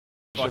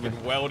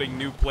fucking welding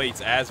new plates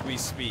as we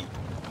speak.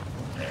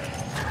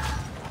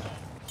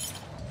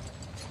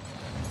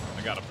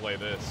 I gotta play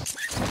this.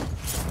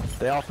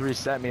 They all three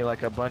sent me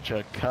like a bunch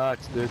of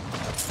cocks, dude.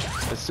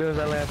 As soon as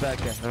I land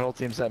back in, the whole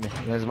team sent me.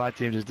 And then my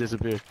team just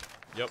disappeared.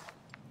 Yep.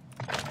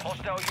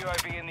 Hostile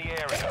UAV in the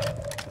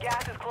area.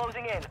 Gas is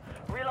closing in.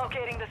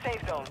 Relocating the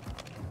safe zone.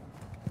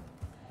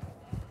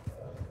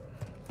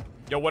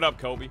 Yo, what up,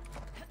 Kobe?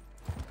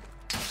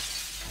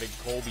 Big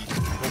Colby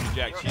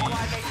Jack Cheese.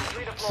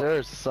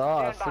 Sir,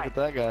 sauce. Look at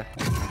that guy.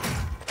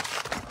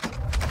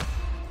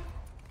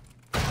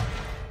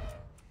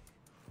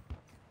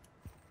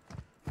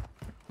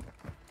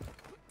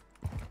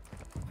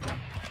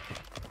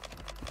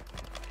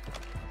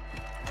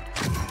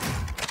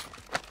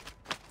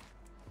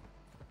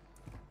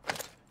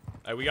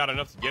 Hey, we got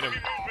enough to get him.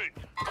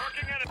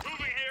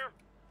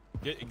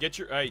 Get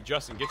your, hey,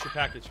 Justin, get your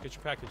package. Get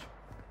your package.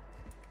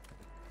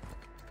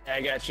 I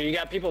got you. You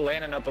got people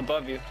landing up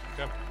above you.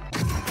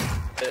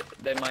 Okay.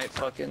 They might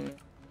fucking.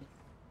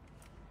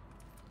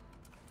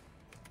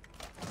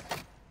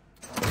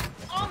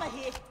 Armor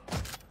here.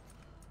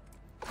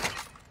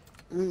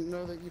 Didn't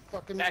know that you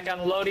fucking. Back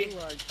on Lodi.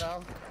 Right,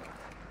 pal.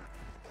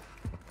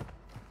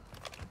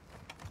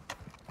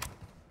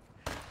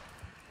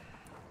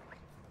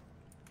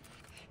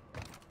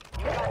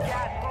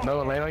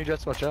 No, land on you,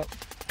 Jets. Watch out.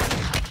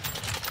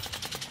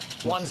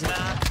 One's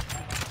not.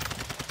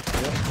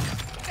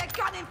 They're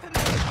gunning for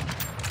me.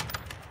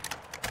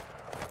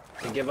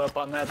 You give up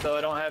on that though.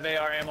 I don't have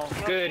AR ammo.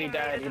 Good, he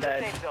died. He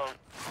died.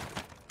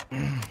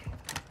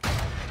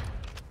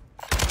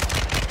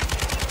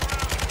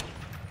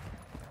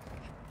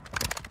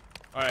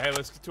 All right, hey,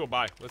 let's get to a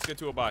buy. Let's get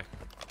to a buy.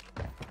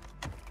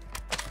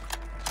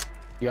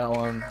 You got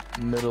one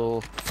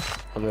middle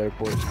of the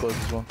airport. It's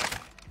closest one.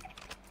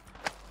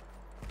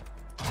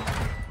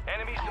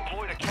 Enemies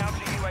deployed a counter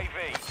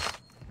UAV.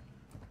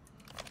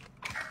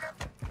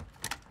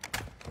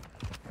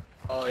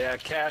 Oh yeah,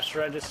 cash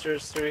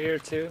registers through here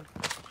too.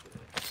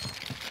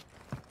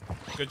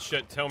 Good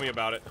shit. Tell me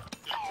about it.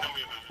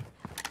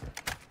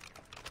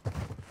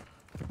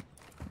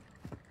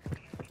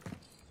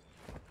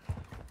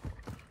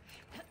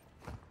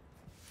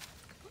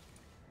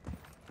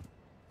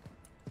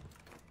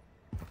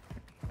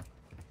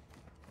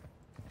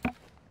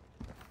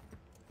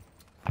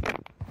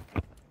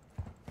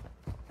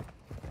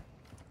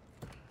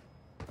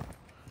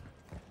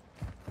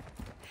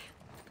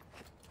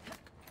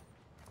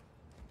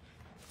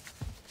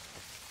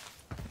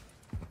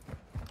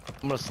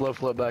 I'm gonna slow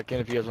float back in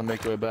if you guys wanna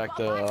make your way back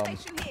to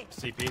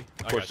CP.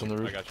 I Force got on you.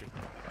 the roof. I got you.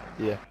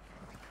 yeah.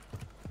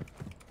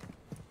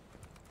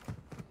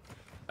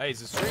 Hey, is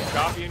the stream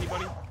copy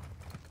anybody?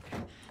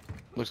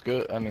 Looks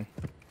good. I mean,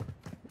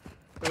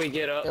 We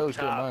get up It looks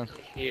good, top man.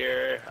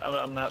 here.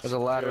 I'm not. there's a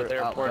familiar ladder with the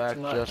out airport back,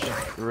 too much.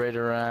 Justin. Right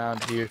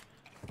around here.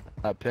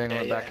 I ping Yeah,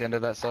 on the back yeah. end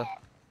of that side.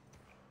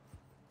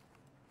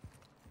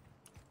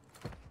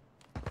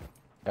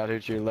 Out here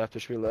to your left,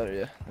 just your ladder,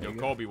 yeah. There Yo, you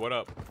go. Colby, what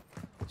up?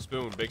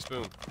 Spoon, big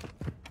spoon.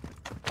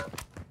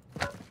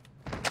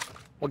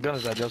 What gun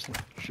is that, Justin?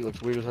 She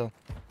looks weird as hell.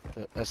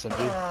 The SMG.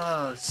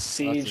 Oh, That's a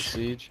siege.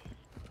 siege.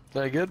 Is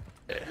that good?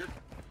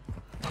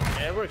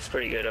 Yeah, it works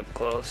pretty good up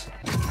close.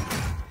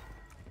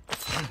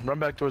 Run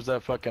back towards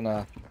that fucking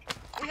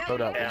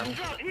loadout. Yeah, I'm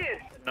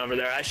getting over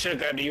there. I should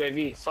have grabbed a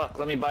UAV. Fuck,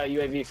 let me buy a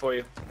UAV for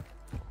you.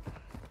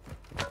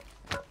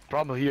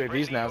 Problem with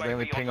UAVs now is they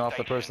only ping off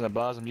the person that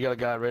buys them. You got a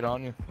guy right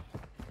on you.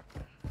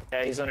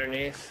 Yeah, he's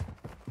underneath.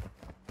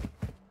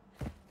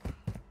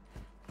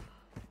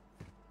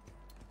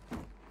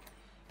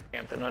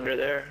 Camping under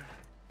there.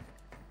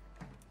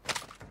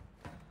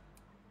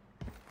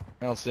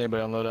 I don't see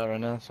anybody on loadout right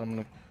now, so I'm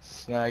gonna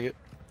snag it.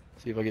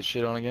 See if I get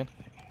shit on again.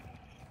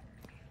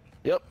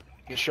 Yep,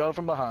 get shot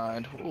from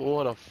behind.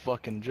 What a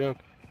fucking joke.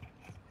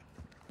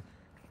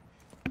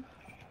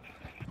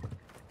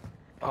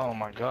 Oh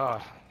my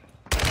god.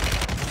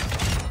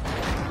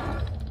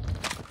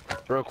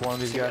 Broke one of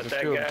these You guys. got There's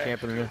that two of them guy?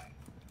 camping in here.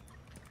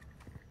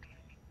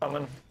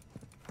 Coming.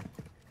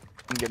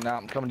 I'm getting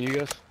out. I'm coming to you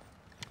guys.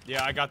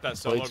 Yeah, I got that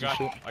solo Plates and guy.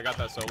 shit. I got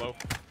that solo.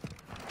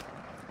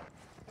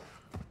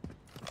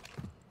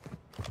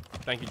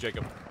 Thank you,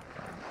 Jacob.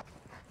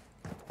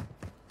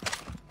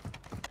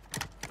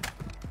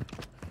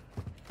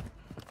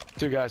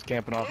 Two guys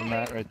camping off of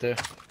Matt right there.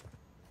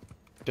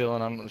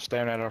 Dylan, I'm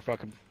staring at our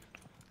fucking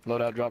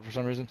loadout drop for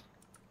some reason.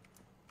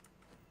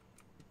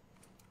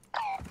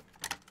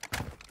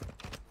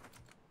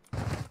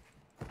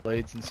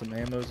 Blades and some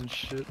ammos and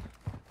shit.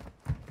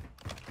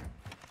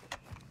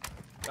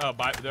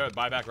 They're at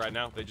buyback right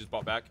now. They just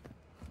bought back.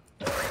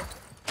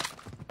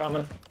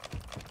 Coming.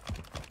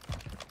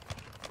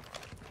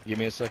 Give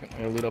me a second.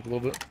 I'm gonna loot up a little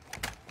bit.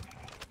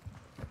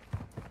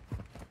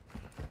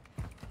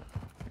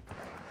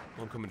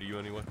 I'm coming to you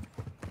anyway.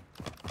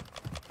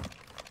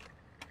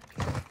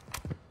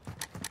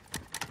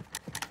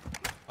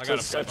 I got a play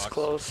That's box.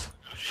 close.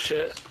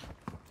 Shit.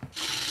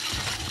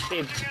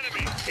 Dude,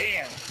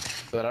 damn.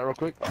 Fill that out real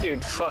quick.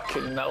 Dude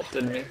fucking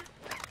melted me.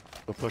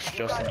 We'll push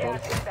Justin, buddy.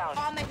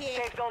 Armor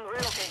here. Safe zone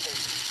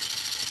relocated.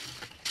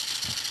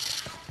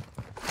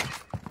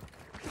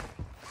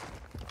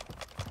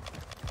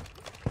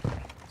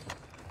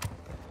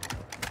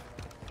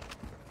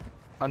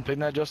 unpin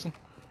that, Justin?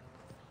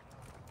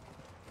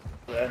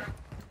 Yeah.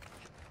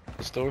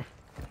 The store?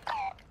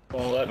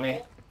 Won't let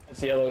me.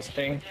 It's yellow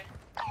thing.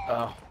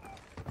 Oh.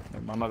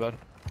 Never mind, my bad.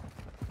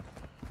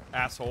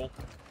 Asshole.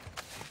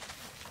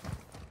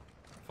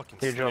 Fucking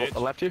Here, Joe, snitch.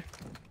 left here.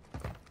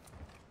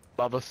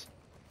 Above us.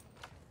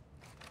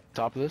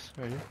 Top of this,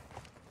 right here.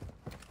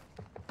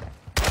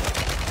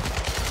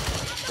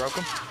 Broke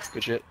him.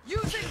 Good shit.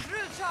 Using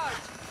drill charge.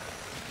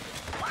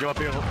 Jump up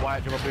here,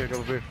 Wyatt, jump up here,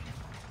 jump up here.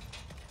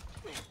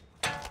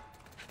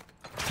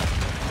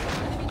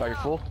 Got your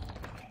full.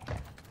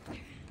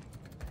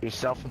 You're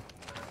selfing.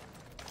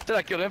 Did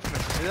I kill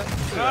Infamous? See that?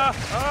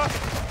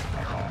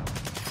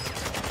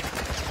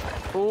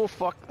 Oh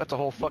fuck, that's a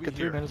whole fucking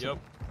 3 minutes. Yep.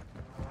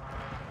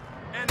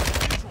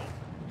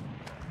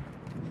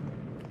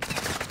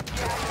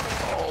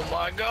 Oh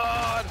my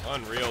god!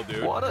 Unreal,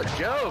 dude. What a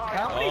joke!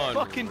 How many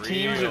fucking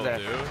teams are there?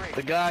 Dude.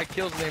 The guy I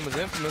killed's name was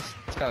Infamous.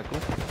 It's kinda cool.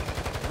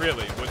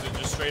 Really? Was it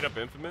just straight up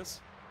Infamous?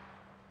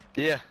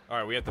 Yeah.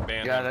 Alright, we have to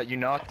ban The guy him. that you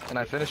knocked and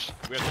I finished.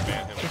 We have to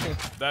ban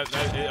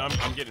him.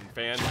 I'm getting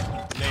fan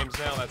names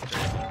now. That's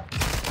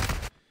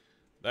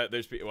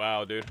crazy.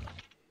 Wow, dude.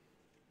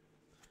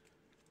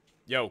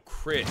 Yo,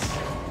 Chris,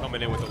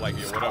 coming in with the like.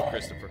 Yo, what up,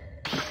 Christopher?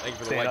 Thank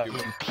you for the like,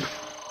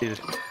 dude.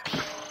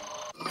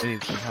 I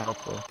need some help,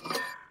 though.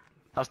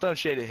 I was throwing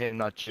shade at him,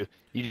 not you.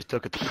 You just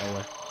took it the wrong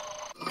way.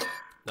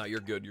 No,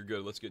 you're good. You're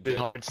good. Let's get It's J.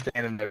 hard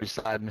standing there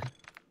beside me.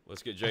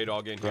 Let's get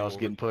J-Dog in I here. was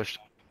getting pushed.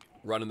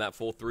 Running that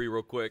full 3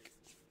 real quick.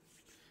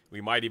 We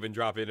might even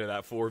drop into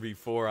that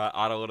 4v4.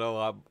 I don't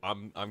know.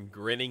 I'm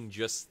grinning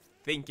just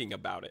thinking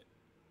about it.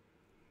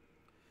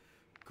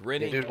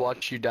 Grinning. Dude,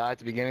 watch you die at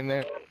the beginning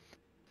there,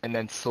 and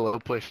then slow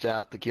pushed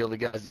out to kill the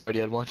guys that already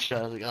had one shot.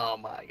 I was like, oh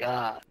my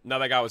god. No,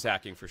 that guy was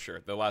hacking for sure.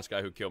 The last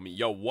guy who killed me.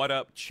 Yo, what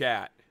up,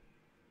 chat?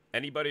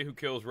 Anybody who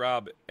kills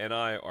Rob and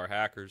I are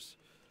hackers.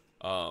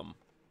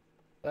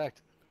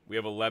 Fact. We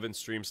have 11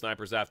 stream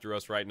snipers after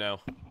us right now.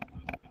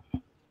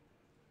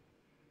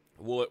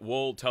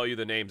 We'll tell you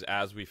the names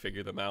as we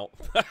figure them out.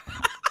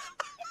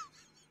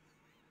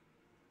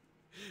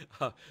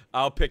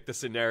 I'll pick the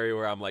scenario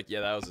where I'm like,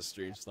 yeah, that was a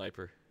stream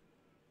sniper.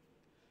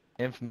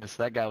 Infamous.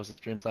 That guy was a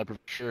stream sniper for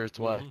sure. It's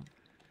why.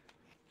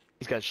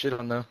 He's got shit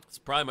on though. It's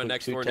probably my Like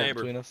next 2 door tabs neighbor.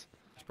 between us.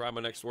 It's probably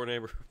my next door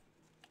neighbor.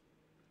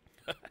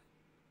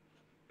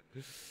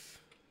 If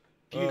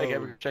you like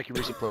ever check your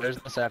recent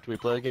players list after we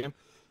play the game,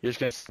 you're just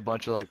gonna see a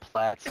bunch of like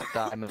plats,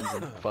 diamonds,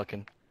 and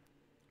fucking.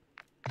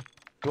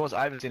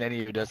 I haven't seen any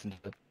of your Destiny.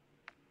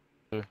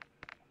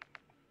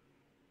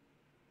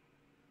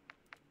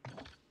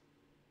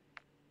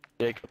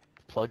 Jake,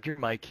 plug your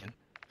mic in.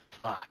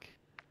 Fuck.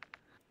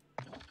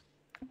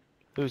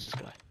 Who's this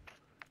guy?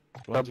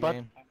 Runs the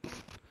game.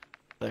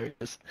 There he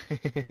is.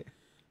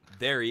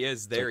 There he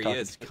is. There he talking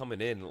is.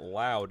 Coming in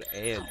loud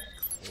and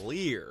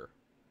clear.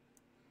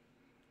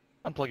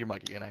 Unplug your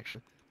mic again,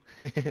 actually.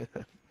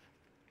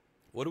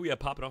 What do we have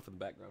popping off in the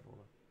background? Hold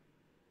on.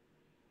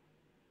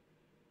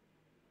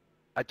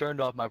 I turned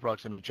off my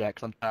proximity chat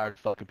because I'm tired of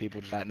fucking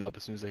people chatting up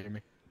as soon as they hear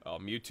me. Oh,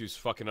 Mewtwo's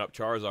fucking up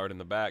Charizard in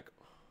the back.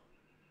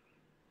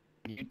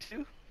 You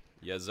too?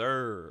 Yes,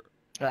 sir.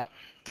 Ah,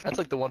 that's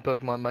like the one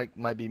Pokemon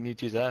might be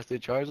Mewtwo's ass,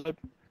 dude. Charizard.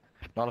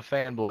 Not a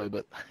fanboy,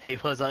 but he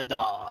was a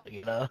dog,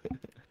 you know?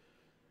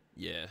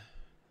 Yeah.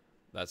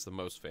 That's the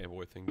most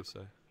fanboy thing to say.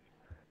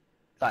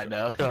 I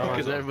know. So-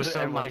 Because so everyone's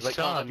my like, oh,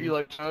 son- if you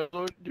like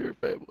Charizard, you're a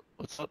fanboy.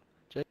 What's up,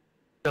 Jake?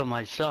 So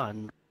my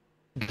son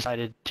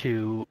decided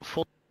to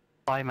full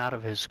climb out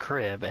of his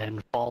crib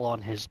and fall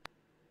on his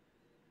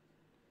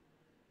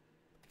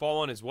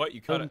Fall on his what?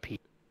 You cut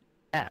it.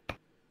 nap.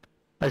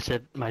 I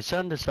said my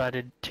son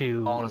decided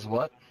to, On his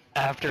what?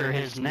 after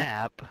his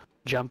nap,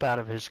 jump out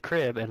of his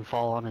crib and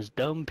fall on his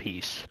dome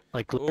piece.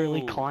 Like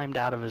literally Ooh. climbed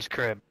out of his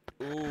crib.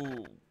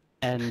 Ooh.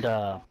 And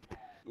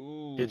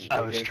Ooh. Did you-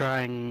 I was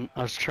trying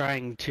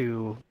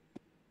to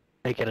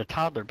make it a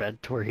toddler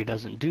bed to where he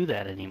doesn't do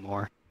that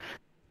anymore.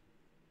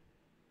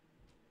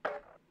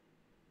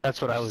 That's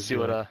what I was see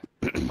doing.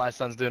 what my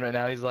son's doing right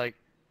now. He's like,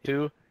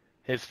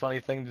 his funny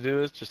thing to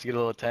do is just to get a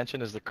little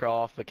attention is to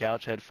crawl off the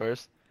couch head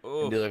first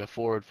and do Ooh. like a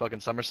forward fucking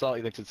somersault.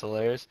 He thinks it's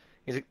hilarious.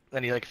 He's like,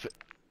 then he like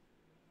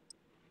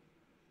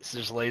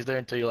just lays there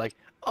until you're like,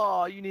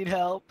 oh, you need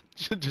help,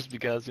 just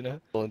because, you know,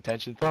 little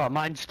intention. Well,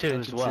 mine's too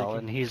as Attention well, seeking.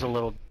 and he's a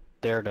little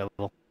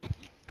daredevil.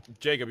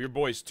 Jacob, your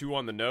boy's 2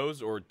 on the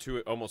nose or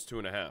almost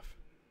 2.5?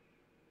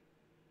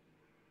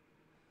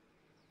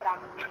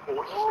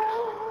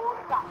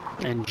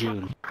 In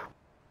June.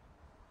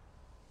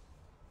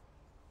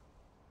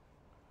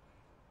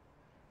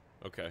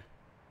 Okay.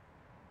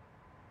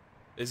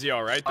 Is he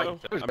all right though?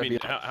 I mean,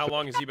 how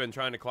long has he been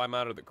trying to climb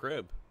out of the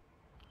crib?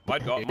 My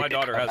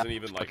daughter hasn't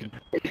even like.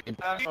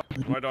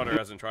 My daughter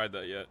hasn't tried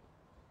that yet.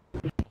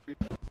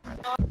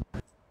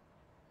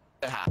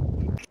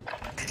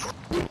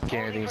 Can't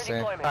hear anything he's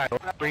saying. Alright,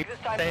 what were you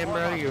saying,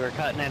 bro? You were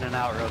cutting in and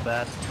out real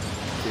bad.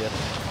 Yeah.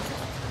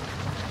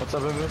 What's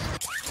up, Infamous?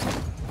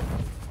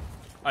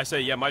 I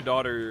say, yeah, my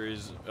daughter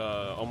is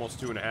almost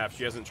 2.5.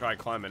 She hasn't tried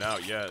climbing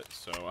out yet,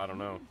 so I don't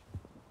know.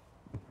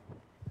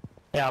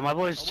 Yeah, my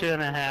boy's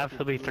 2.5.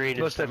 He'll be 3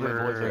 Most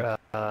definitely boys,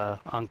 December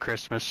on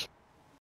Christmas.